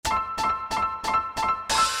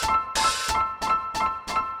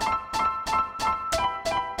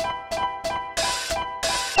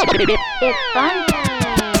It's fun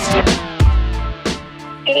time.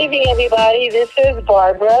 Good evening, everybody. This is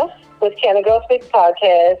Barbara with Can Girl Speak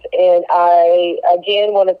Podcast, and I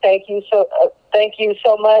again want to thank you so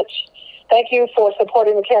much. Thank you for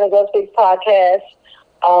supporting the Can Girl Speak Podcast.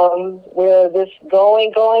 We're just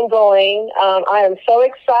going. I am so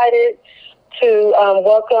excited to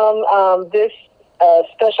welcome this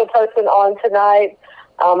special person on tonight.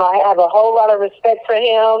 I have a whole lot of respect for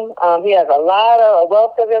him. He has a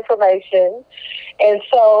wealth of information. And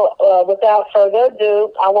so, without further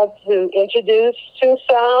ado, I want to introduce to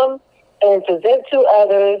some and present to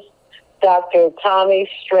others Dr. Tommy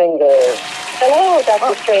Stringer. Hello,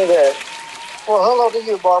 Dr. Stringer. Well, hello to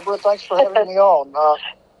you, Barbara. Thanks for having me on.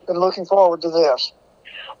 Been looking forward to this.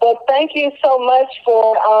 Well, thank you so much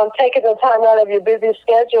for taking the time out of your busy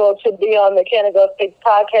schedule to be on the Can Go Speak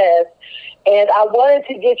podcast. And I wanted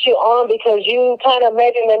to get you on because you kind of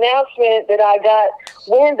made an announcement that I got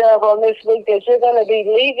wind of on this week that you're going to be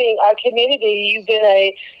leaving our community. You've been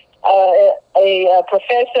a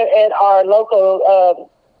professor at our local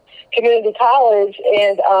community college,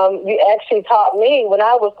 and you actually taught me when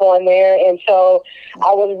I was going there. And so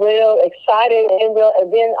I was real excited. And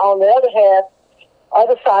then on the other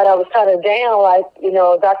side, I was kind of down, like,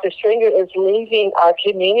 Dr. Stringer is leaving our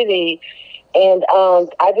community. And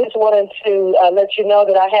I just wanted to let you know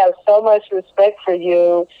that I have so much respect for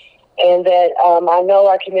you and that I know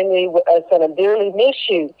our community is going to dearly miss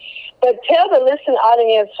you. But tell the listening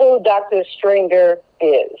audience who Dr. Stringer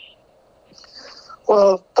is.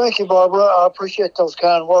 Well, thank you, Barbara. I appreciate those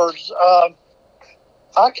kind words. My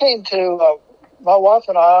wife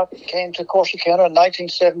and I came to Corsicana in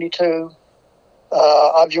 1972.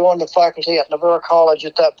 I joined the faculty at Navarro College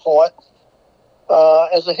at that point.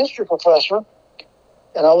 As a history professor,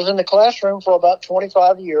 and I was in the classroom for about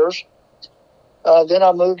 25 years. Then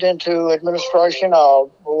I moved into administration. I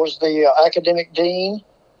was the academic dean,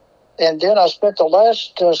 and then I spent the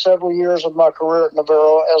last several years of my career at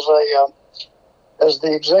Navarro as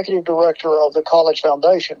the executive director of the College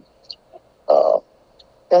Foundation,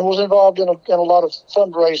 and was involved in a lot of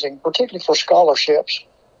fundraising, particularly for scholarships.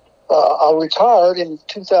 I retired in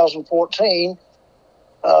 2014.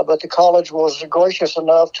 But the college was gracious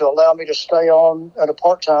enough to allow me to stay on in a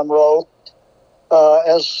part-time role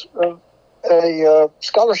as a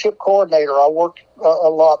scholarship coordinator. I worked a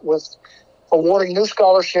lot with awarding new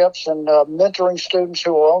scholarships and mentoring students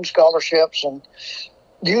who are on scholarships and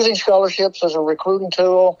using scholarships as a recruiting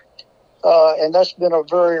tool. And that's been a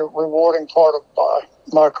very rewarding part of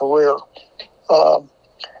my career. But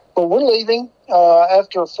we're leaving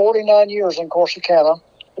after 49 years in Corsicana.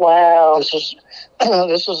 Wow. This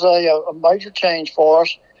is a major change for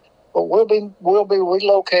us, but we'll be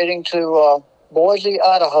relocating to Boise,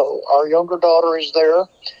 Idaho. Our younger daughter is there,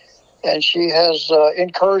 and she has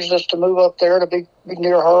encouraged us to move up there to be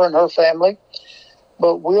near her and her family.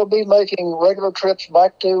 But we'll be making regular trips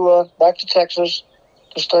back to Texas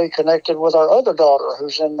to stay connected with our other daughter,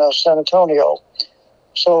 who's in San Antonio.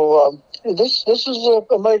 So this is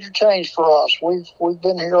a major change for us. We've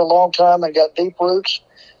been here a long time and got deep roots.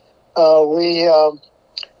 We are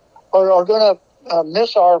going to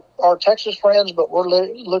miss our Texas friends, but we're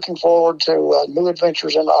looking forward to new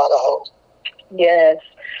adventures in Idaho. Yes.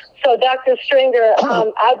 So, Dr. Stringer,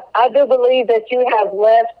 I do believe that you have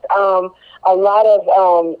left a lot of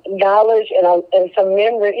knowledge and some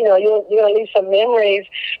memory. You're going to leave some memories,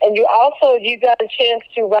 and you got a chance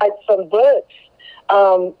to write some books.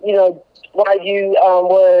 While you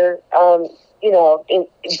were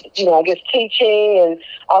I guess teaching and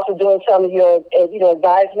also doing some of your,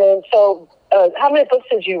 advisement. So, how many books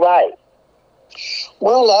did you write?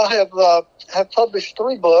 Well, I have published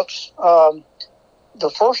 3 books. The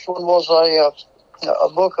first one was a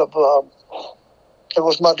book of, it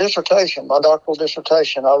was my dissertation, my doctoral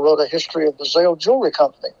dissertation. I wrote a history of the Zale Jewelry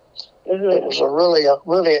Company. Mm-hmm. It was a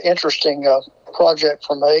really interesting project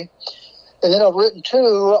for me. And then I've written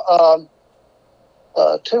 2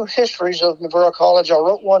 histories of Navarro College. I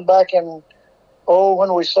wrote one back in,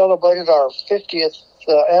 when we celebrated our 50th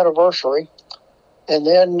anniversary. And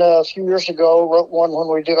then a few years ago, wrote one when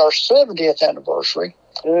we did our 70th anniversary.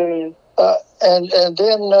 Mm. And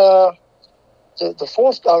then the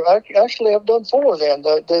fourth, actually I've done 4 then.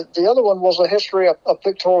 The other one was a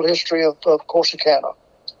pictorial history of Corsicana.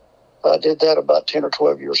 I did that about 10 or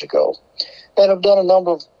 12 years ago. And I've done a number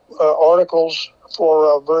of articles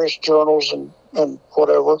for various journals and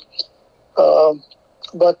whatever.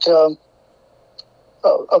 But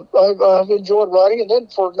I've enjoyed writing. And then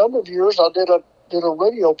for a number of years, I did a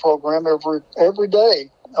radio program every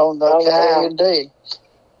day on KAND.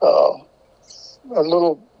 A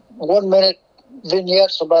little 1-minute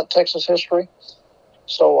vignettes about Texas history.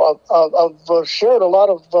 So I've shared a lot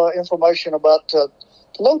of information about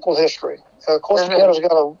local history. Corsicana's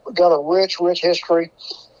got a rich history,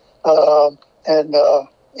 and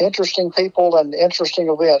interesting people and interesting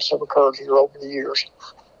events have occurred here over the years.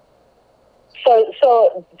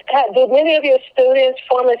 So do many of your students,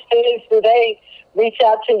 former students, do they reach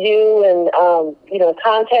out to you and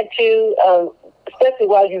contact you, especially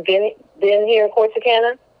while you've been here in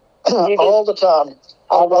Corsicana? All the time.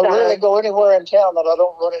 I rarely go anywhere in town that I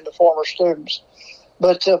don't run into former students.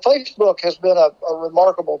 But Facebook has been a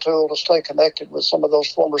remarkable tool to stay connected with some of those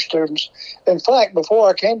former students. In fact, before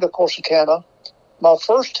I came to Corsicana, my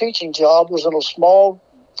first teaching job was in a small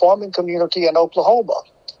farming community in Oklahoma.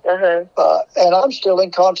 And I'm still in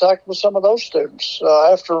contact with some of those students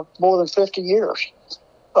after more than 50 years.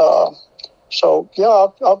 So, yeah,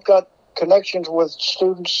 I've got connections with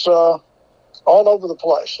students all over the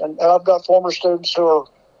place. And I've got former students who are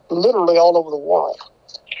literally all over the world.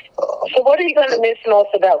 So what are you going to miss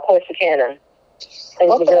most about Corsicana and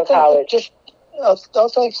McGill College? I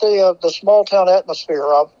think the small town atmosphere.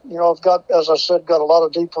 I've got, as I said, got a lot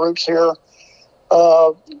of deep roots here.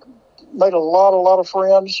 Made a lot of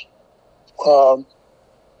friends,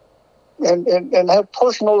 and have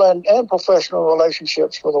personal and professional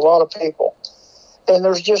relationships with a lot of people. And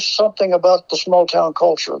there's just something about the small town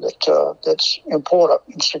culture that's important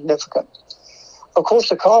and significant. Of course,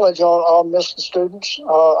 the college, I'll miss the students.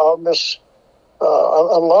 I'll miss a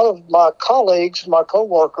lot of my colleagues, my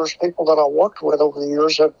coworkers, people that I worked with over the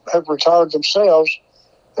years have retired themselves.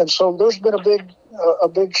 And so there's been a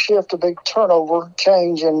big shift, a big turnover,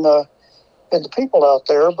 change in the people out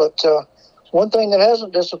there. But one thing that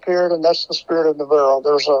hasn't disappeared, and that's the spirit of Navarro.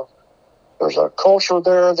 There's a culture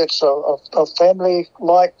there that's a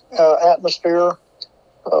family-like atmosphere,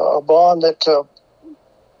 a bond that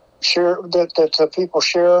people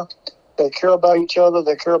share. They care about each other.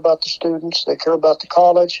 They care about the students. They care about the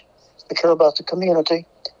college. They care about the community,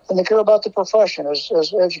 and they care about the profession as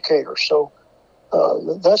educators. So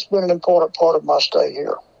that's been an important part of my stay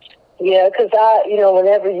here. Yeah, because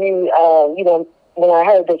whenever when I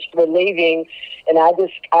heard that you were leaving, and I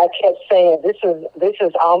kept saying this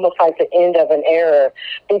is almost like the end of an era,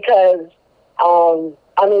 because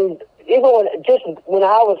even when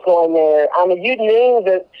I was going there, you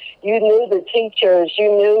knew the teachers,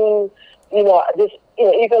 you knew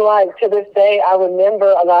even like to this day, I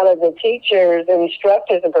remember a lot of the teachers and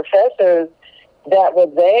instructors and professors that were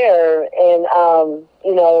there, and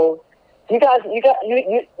you're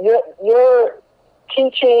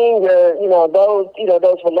teaching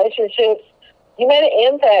those relationships. You made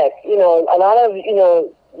an impact. A lot of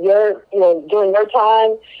during your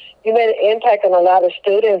time, you made an impact on a lot of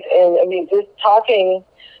students, and just talking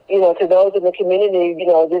to those in the community,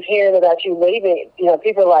 just hearing about you leaving,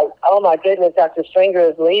 people are like, oh my goodness, Dr. Stringer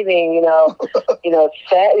is leaving,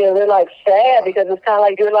 sad, they're like sad because it's kind of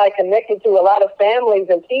like you're like connected to a lot of families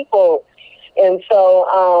and people. And so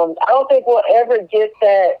I don't think we'll ever get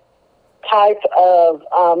that type of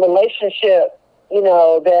relationship,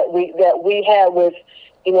 that we had with,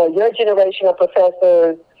 your generation of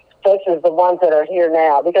professors versus the ones that are here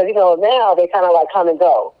now, because now they kind of like come and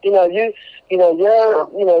go. You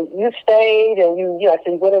stayed, and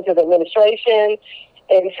you went into the administration,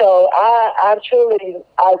 and so I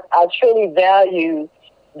truly value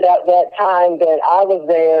that time that I was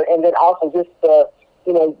there, and then also just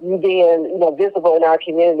you being visible in our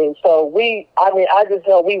community. So I just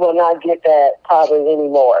know we will not get that probably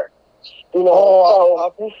anymore. I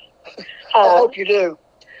hope you do.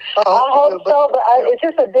 I hope so, but it's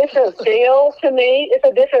just a different feel to me. It's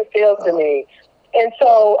a different feel to me. And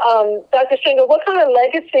so, Dr. Stringer, what kind of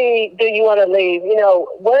legacy do you want to leave?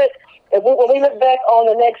 When we look back on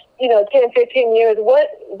the next, 10, 15 years,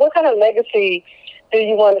 what kind of legacy do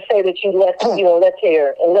you want to say that you left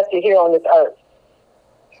here and left you here on this earth?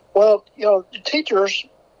 Well, teachers,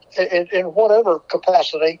 in whatever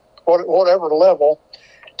capacity, whatever level,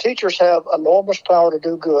 teachers have enormous power to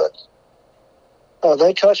do good.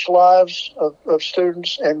 They touch lives of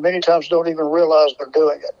students, and many times don't even realize they're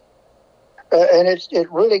doing it. And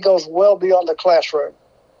it really goes well beyond the classroom.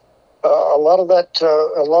 A lot of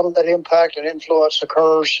that impact and influence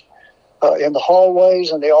occurs in the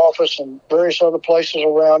hallways and the office and various other places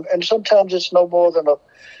around. And sometimes it's no more than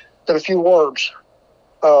a few words.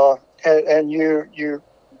 And you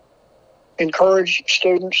encourage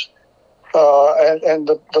students. And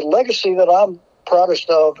the legacy that I'm proudest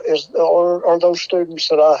of are those students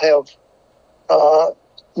that I have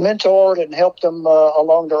mentored and helped them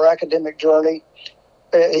along their academic journey,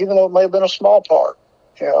 even though it may have been a small part.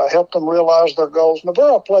 I helped them realize their goals.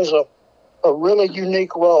 Navarro plays a really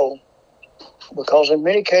unique role because in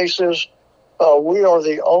many cases, we are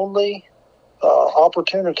the only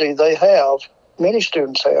opportunity they have, many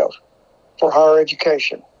students have, for higher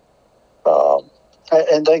education.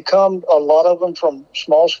 And they come, a lot of them, from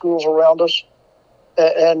small schools around us,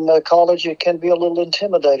 and college, it can be a little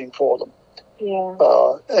intimidating for them. Yeah.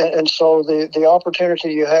 And so the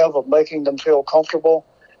opportunity you have of making them feel comfortable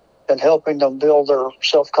and helping them build their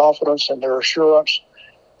self-confidence and their assurance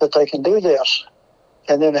that they can do this,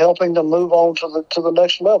 and then helping them move on to the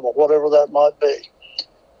next level, whatever that might be.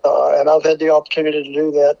 And I've had the opportunity to do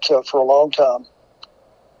that for a long time.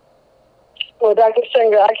 Well, Dr.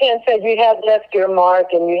 Stringer, I can't say you have left your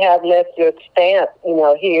mark and you have left your stamp,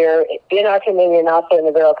 here in our community and also in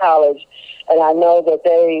Navarro College. And I know that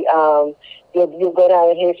they, you'll go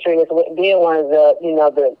down in history as being one of the,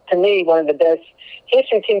 to me, one of the best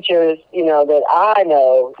history teachers, that I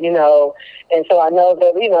know, And so I know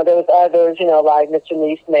that, there was others, like Mr.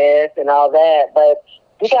 Neesmith and all that, but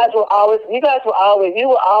you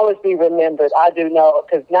will always be remembered. I do know,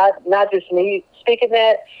 because not just me speaking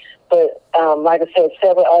that, but like I said,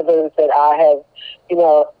 several others that I have,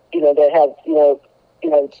 that have,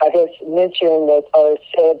 I guess mentioned that or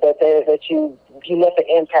said that you left an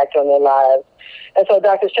impact on their lives. And so,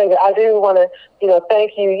 Dr. Stringer, I do want to,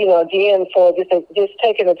 thank you, again for just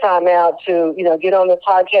taking the time out to, get on the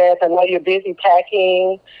podcast. I know you're busy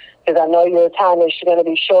packing, because I know your time is going to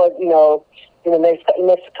be short, in the next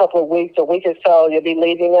couple of weeks, a week or so, you'll be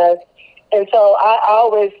leaving us. And so I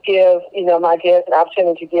always give, my guests an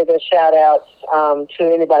opportunity to give their shout-outs to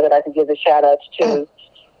anybody that I can give the shout-outs to.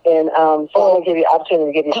 And so I'm going to give you an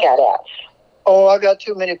opportunity to give you shout-outs. Oh, I got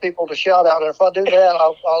too many people to shout out. And if I do that,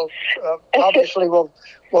 I'll obviously will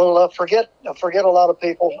forget a lot of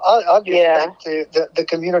people. I just thank the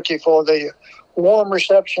community for the warm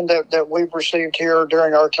reception that we've received here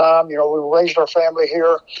during our time. We raised our family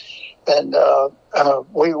here, and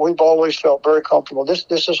we've always felt very comfortable. This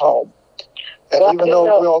is home. And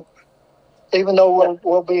well, even though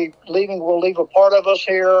we'll be leaving, we'll leave a part of us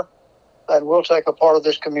here, and we'll take a part of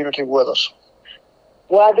this community with us.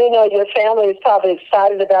 Well, I do know your family is probably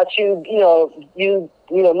excited about you,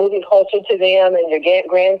 moving closer to them and your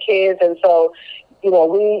grandkids. And so,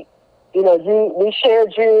 we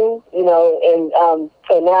shared you, and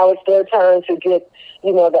so now it's their turn to get,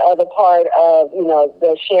 the other part of,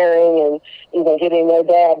 the sharing and, getting their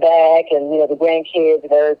dad back and, the grandkids,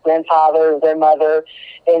 their grandfather, their mother.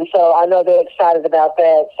 And so I know they're excited about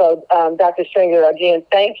that. So, Dr. Stringer, again,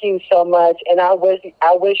 thank you so much. And I wish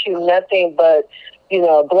you nothing but,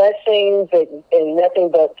 blessings and nothing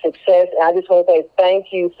but success. And I just want to say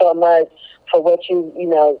thank you so much for what you've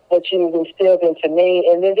instilled into me,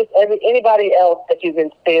 and then just anybody else that you've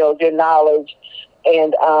instilled, your knowledge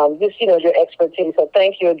and your expertise. So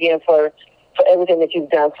thank you again for everything that you've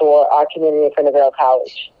done for our community in Navarro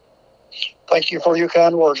College. Thank you for your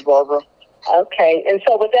kind words, Barbara. Okay, and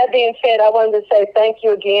so with that being said, I wanted to say thank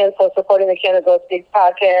you again for supporting the Canada Speaks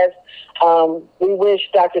podcast. We wish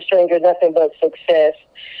Dr. Stringer nothing but success.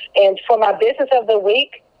 And for my business of the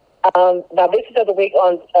week, on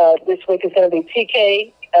this week is going to be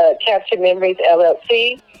TK Capture Memories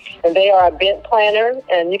LLC, and they are a event planner,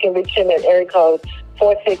 and you can reach them at area code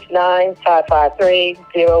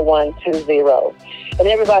 469-553-0120. And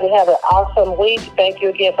everybody have an awesome week. Thank you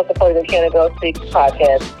again for supporting the Canada Speaks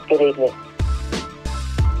podcast. Good evening.